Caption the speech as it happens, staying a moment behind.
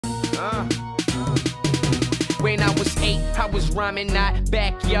when I was 8, I was rhyming, not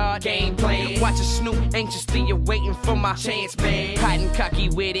backyard gameplay. Watching Snoop, anxiously awaiting for my chance, man. Hot and cocky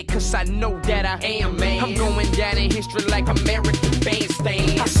with it, cause I know that I am, man. I'm going down in history like American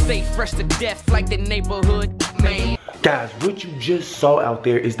Bandstand. I stay fresh to death like the neighborhood, man. Guys, what you just saw out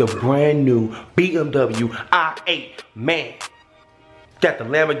there is the brand new BMW i8, man. Got the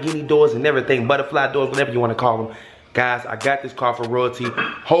Lamborghini doors and everything, butterfly doors, whatever you want to call them. Guys, I got this car for royalty.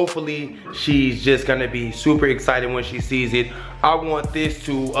 Hopefully, she's just gonna be super excited when she sees it. I want this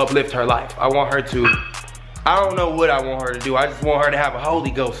to uplift her life. I want her to, I don't know what I want her to do. I just want her to have a Holy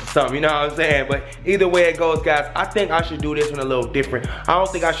Ghost or something, you know what I'm saying? But either way it goes, guys, I think I should do this one a little different. I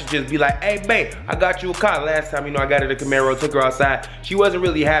don't think I should just be like, hey, babe, I got you a car. Last time, you know, I got her the Camaro, took her outside. She wasn't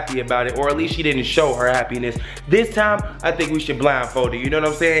really happy about it, or at least she didn't show her happiness. This time, I think we should blindfold her, you know what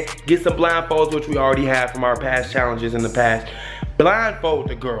I'm saying? Get some blindfolds, which we already have from our past challenges in the past. Blindfold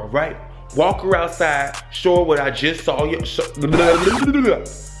the girl, right? Walk her outside, show her what I just saw you.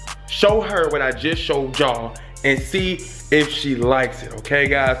 Show her what I just showed y'all and see if she likes it, okay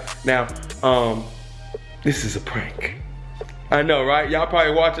guys? Now, this is a prank. I know, right? Y'all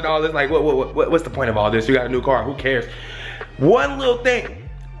probably watching all this like, what's the point of all this? You got a new car, who cares? One little thing,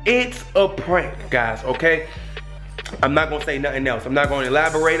 it's a prank, guys, okay? I'm not gonna say nothing else. I'm not gonna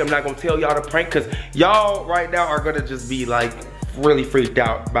elaborate. I'm not gonna tell y'all the prank, because y'all right now are gonna just be like really freaked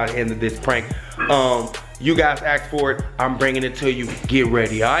out by the end of this prank. You guys asked for it, I'm bringing it to you. Get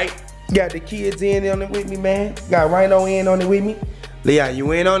ready, all right? Got the kids in on it with me, man. Got Rhino in on it with me. Leon,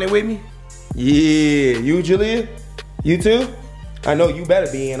 you in on it with me? Yeah, you, Julia? You too? I know you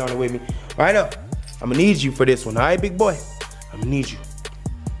better be in on it with me. Rhino, I'm gonna need you for this one, all right, big boy? I'm gonna need you.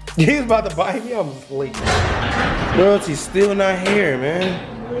 He's about to bite me, I'm asleep. Royalty's still not here, man.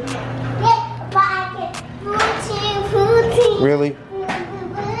 Really?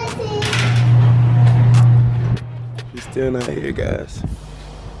 He's still not here, guys.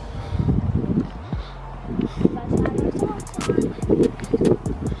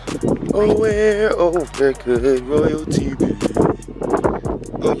 Oh, where could royalty be?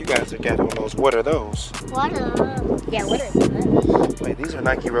 Oh, you guys are getting on those. What are those? Water. Yeah, what are those? Wait, these are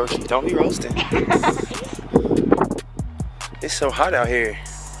Nike Roshi. Don't be roasting. It's so hot out here.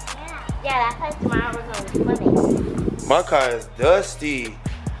 Yeah, that's why tomorrow we're going swimming. My car is dusty.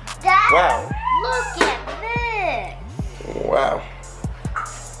 Dad, wow. Look at this. Wow.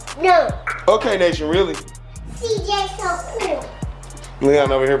 No. Okay, Nation, really? CJSOCOOL.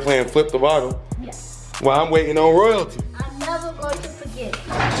 Leon over here playing flip the bottle. Yes. While I'm waiting on royalty. I'm never going to forget.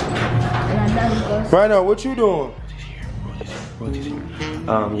 And I'm never going to. Right now, what you doing? Royalty's here.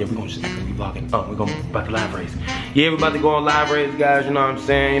 Yeah, we're gonna just be vlogging. We're going about the live race. Yeah, we're about to go on live race, guys. You know what I'm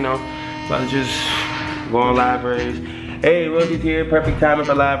saying? You know, about to just go on live race. Hey, Royalty's here. Perfect timing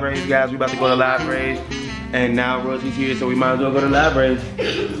for live race, guys. We about to go to live race. And now Royalty's here, so we might as well go to live race.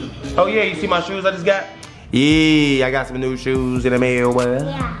 Oh yeah, you see my shoes I just got? Yeah, I got some new shoes in the mail.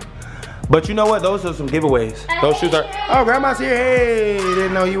 Yeah. But you know what? Those are some giveaways. Those shoes are. Oh, grandma's here. Hey,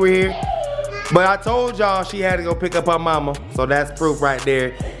 didn't know you were here. But I told y'all she had to go pick up her mama. So that's proof right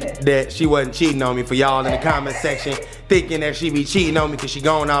there that she wasn't cheating on me, for y'all in the comment section thinking that she be cheating on me because she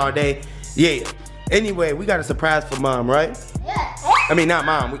gone all day. Yeah. Anyway, we got a surprise for mom, right? Yeah. I mean, not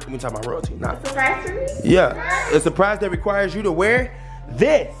mom. We talking about royalty. Not. A surprise for me? Yeah. A surprise that requires you to wear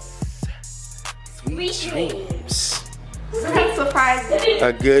this. Sweet dreams. That's a surprise.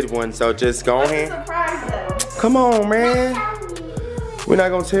 A good one. So just go ahead. Surprise though. Come on, man. We're not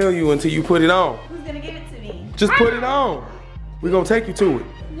gonna tell you until you put it on. Who's gonna give it to me? Just put it on. We're gonna take you to it.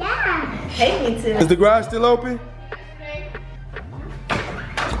 Yeah. Take me to Is the garage still open?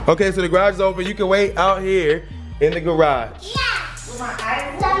 Okay, so the garage is open. You can wait out here in the garage. With my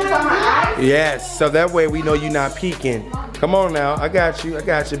eyes. On my eyes? Yes, so that way we know you're not peeking. Come on now, I got you,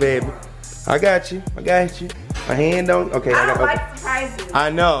 baby. I got you. My hand on, okay. I don't like surprises.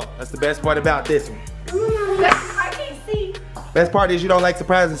 I know, that's the best part about this one. I can't see. Best part is you don't like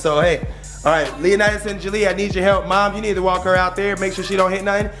surprises, so hey. All right, Leonidas and Jalea, I need your help. Mom, you need to walk her out there, make sure she don't hit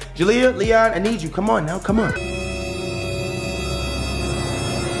nothing. Jalea, Leon, I need you, come on now, come on. What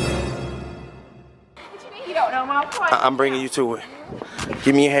you mean you don't know, Mom? I'm bringing you to it.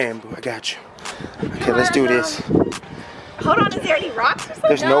 Give me a hand, boo, I got you. Okay, let's do this. Hold on, is there any rocks or something?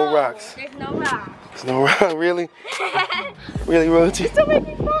 There's no rocks. There's no rocks. There's no rock, really? Really, Royalty? Don't make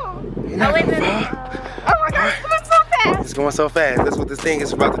me fall. You're not gonna fall. Oh my God, it's going so fast. It's going so fast. That's what this thing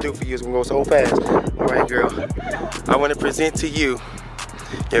is about to do for you. It's gonna go so fast. All right, girl. I want to present to you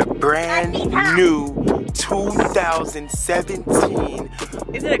your brand new 2017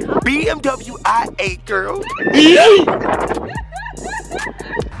 Is it a car? BMW i8, girl.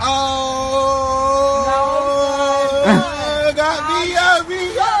 Oh!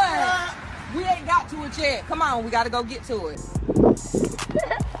 shit. Come on, we gotta go get to it.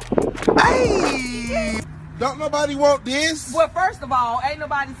 Hey! Don't nobody want this? Well, first of all, ain't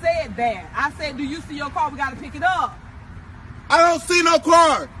nobody said that. I said, do you see your car? We gotta pick it up. I don't see no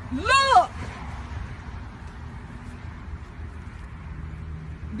car. Look!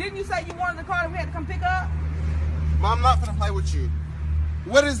 Didn't you say you wanted the car that we had to come pick up? Mom, I'm not gonna play with you.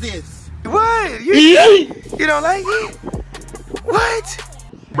 What is this? What? You don't like it? What?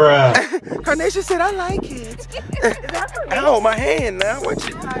 Bruh. Carnation said I like it. Ow, my hand now. What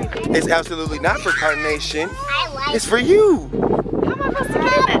you? It's absolutely not for Carnation. I like It's for you. How am I supposed to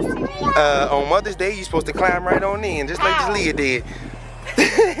get in this? On Mother's Day, you're supposed to climb right on in, just like this Leah did.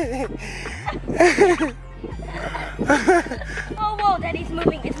 Oh, whoa, Daddy's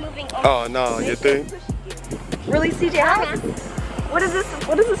moving. It's moving. Oh no, you think? Really, CJ? What is this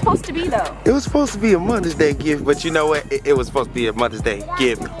supposed to be though? It was supposed to be a Mother's Day gift, but you know what? It was supposed to be a Mother's Day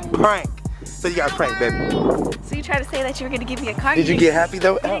gift prank. So you got a prank, baby. So you tried to say that you were gonna give me a car. Did you get happy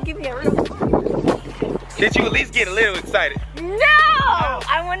though? You didn't give me a real car. Did you at least get a little excited? No!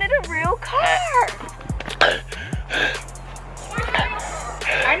 I wanted a real car.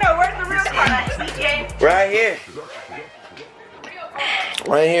 I know, where's the real car at, CJ? Right here.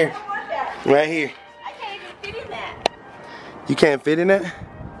 Right here. Right here. I can't even fit in that. You can't fit in that?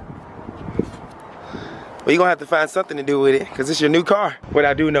 Well, you're gonna have to find something to do with it, because it's your new car. What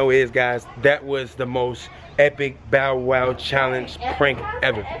I do know is, guys, that was the most epic Bow Wow challenge prank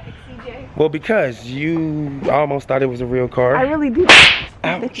ever. Well, because you almost thought it was a real car. I really did.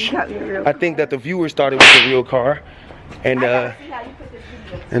 Ouch. I think that the viewers thought it was a real car. And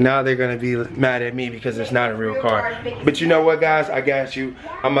now they're gonna be mad at me because it's not a real car. But you know what, guys? I got you.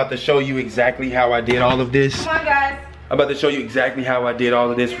 I'm about to show you exactly how I did all of this. Come on, guys. I'm about to show you exactly how I did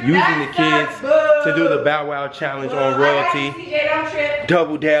all of this using the kids to do the Bow Wow challenge on Royalty. CJ, don't trip.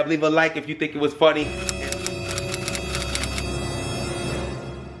 Double dab. Leave a like if you think it was funny.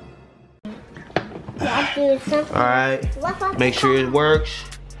 Alright. Make sure it works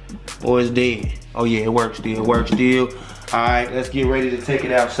or it's dead. Oh yeah, it works still. It works still. Alright, let's get ready to take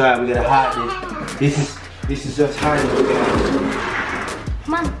it outside. We gotta hide this. This is us hiding.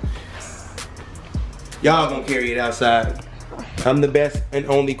 Mom. Y'all gonna carry it outside. I'm the best and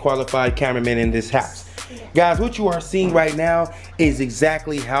only qualified cameraman in this house. Guys, what you are seeing right now is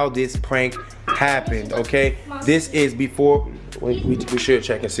exactly how this prank happened, okay? This is before, we should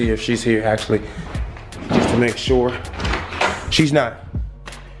check and see if she's here actually, just to make sure. She's not.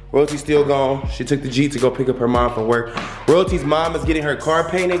 Royalty's still gone. She took the Jeep to go pick up her mom from work. Royalty's mom is getting her car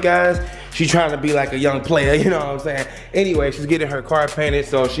painted, guys. She's trying to be like a young player, you know what I'm saying? Anyway, she's getting her car painted,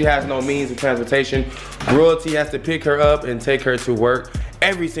 so she has no means of transportation. Royalty has to pick her up and take her to work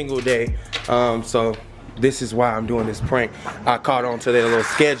every single day. So this is why I'm doing this prank. I caught on to their little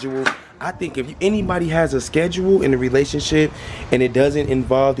schedule. I think if anybody has a schedule in a relationship and it doesn't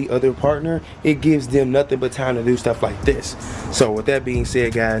involve the other partner, it gives them nothing but time to do stuff like this. So with that being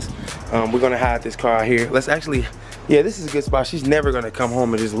said, guys, we're gonna hide this car here. Let's actually, yeah, this is a good spot. She's never gonna come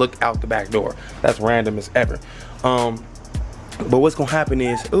home and just look out the back door. That's random as ever. But what's gonna happen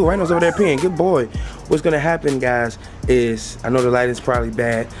is, ooh, Rhino's over there peeing, good boy. What's gonna happen, guys, is, I know the lighting's probably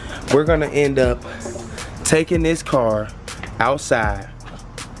bad. We're gonna end up taking this car outside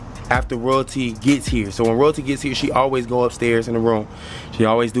after Royalty gets here. So when Royalty gets here, she always go upstairs in the room. She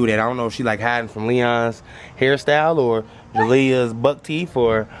always do that. I don't know if she like hiding from Leon's hairstyle or Jalea's buck teeth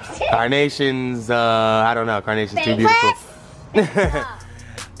or Carnation's, I don't know, Carnation's too beautiful.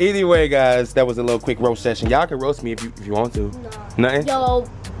 Anyway, guys, that was a little quick roast session. Y'all can roast me if you want to. No. Nothing? Yo,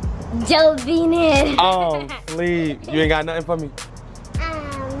 Jello bean it. Oh, please. You ain't got nothing for me?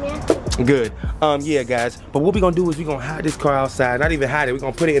 Yeah. Good. Yeah, guys. But what we gonna do is we gonna hide this car outside. Not even hide it. We're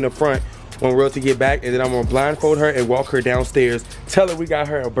gonna put it in the front when Royalty get back, and then I'm gonna blindfold her and walk her downstairs. Tell her we got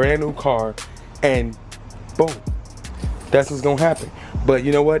her a brand new car, and boom. That's what's gonna happen. But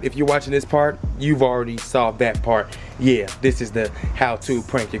you know what? If you're watching this part, you've already solved that part. Yeah, this is the how to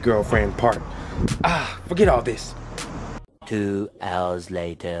prank your girlfriend part. Forget all this. 2 hours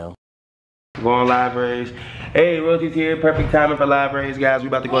later. Going live raise. Hey, Royalty's here. Perfect timing for live raise, guys. We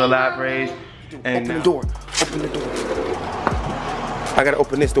about to go to live raise. And open the door. Open the door. I gotta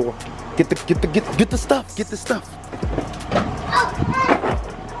open this door. Get the stuff. Get the stuff.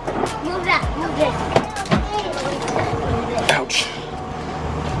 Move that. Move this. Ouch.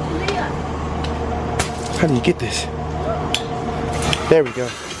 How do you get this? There we go.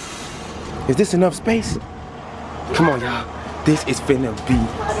 Is this enough space? Come on, y'all. This is finna be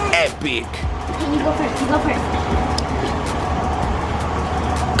epic. Okay, you go first. You go first.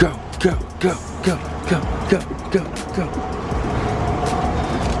 Go, go, go, go, go, go, go, go.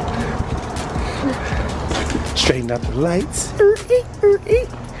 Straighten out the lights.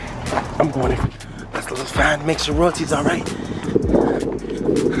 I'm going in. Let's find, make sure royalties all right.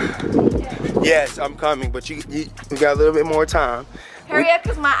 Yes, I'm coming, but you got a little bit more time. Hurry up,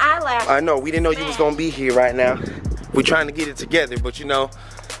 cause my eyelash. I know, we didn't know you was gonna be here right now. We're trying to get it together, but you know.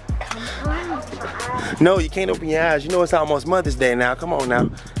 No, you can't open your eyes. You know it's almost Mother's Day now. Come on now.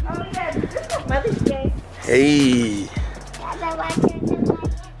 Oh yeah, this is Mother's Day. Hey.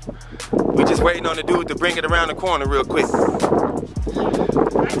 We just waiting on the dude to bring it around the corner real quick.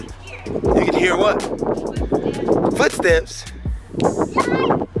 You can hear what? Footsteps.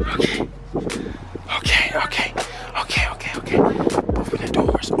 Okay. Open the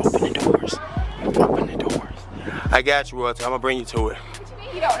doors. Open the doors. I got you, Royalty. I'm gonna bring you to it.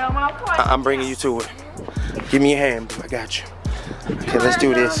 You don't know, Mom. Come on. I'm bringing you to it. Give me your hand. I got you. Okay, let's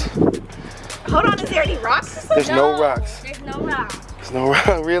do this. Hold on, is there any rocks? There's no rocks. There's no rock. There's no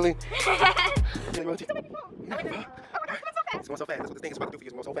rock, really? It's going so fast. That's what this thing is about to do for you.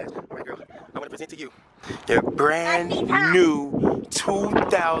 It's going so fast. All right, girl. I want to present to you your brand new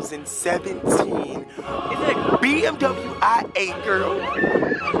 2017 BMW i8, girl.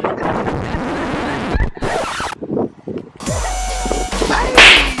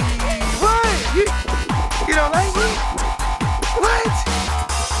 What? You don't like me? What?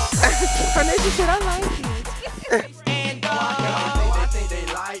 PrankNation said I like you.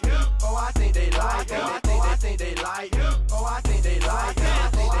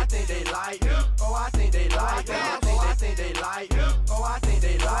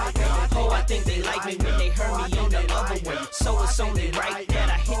 I think they like me when they heard me on the other one. So it's only right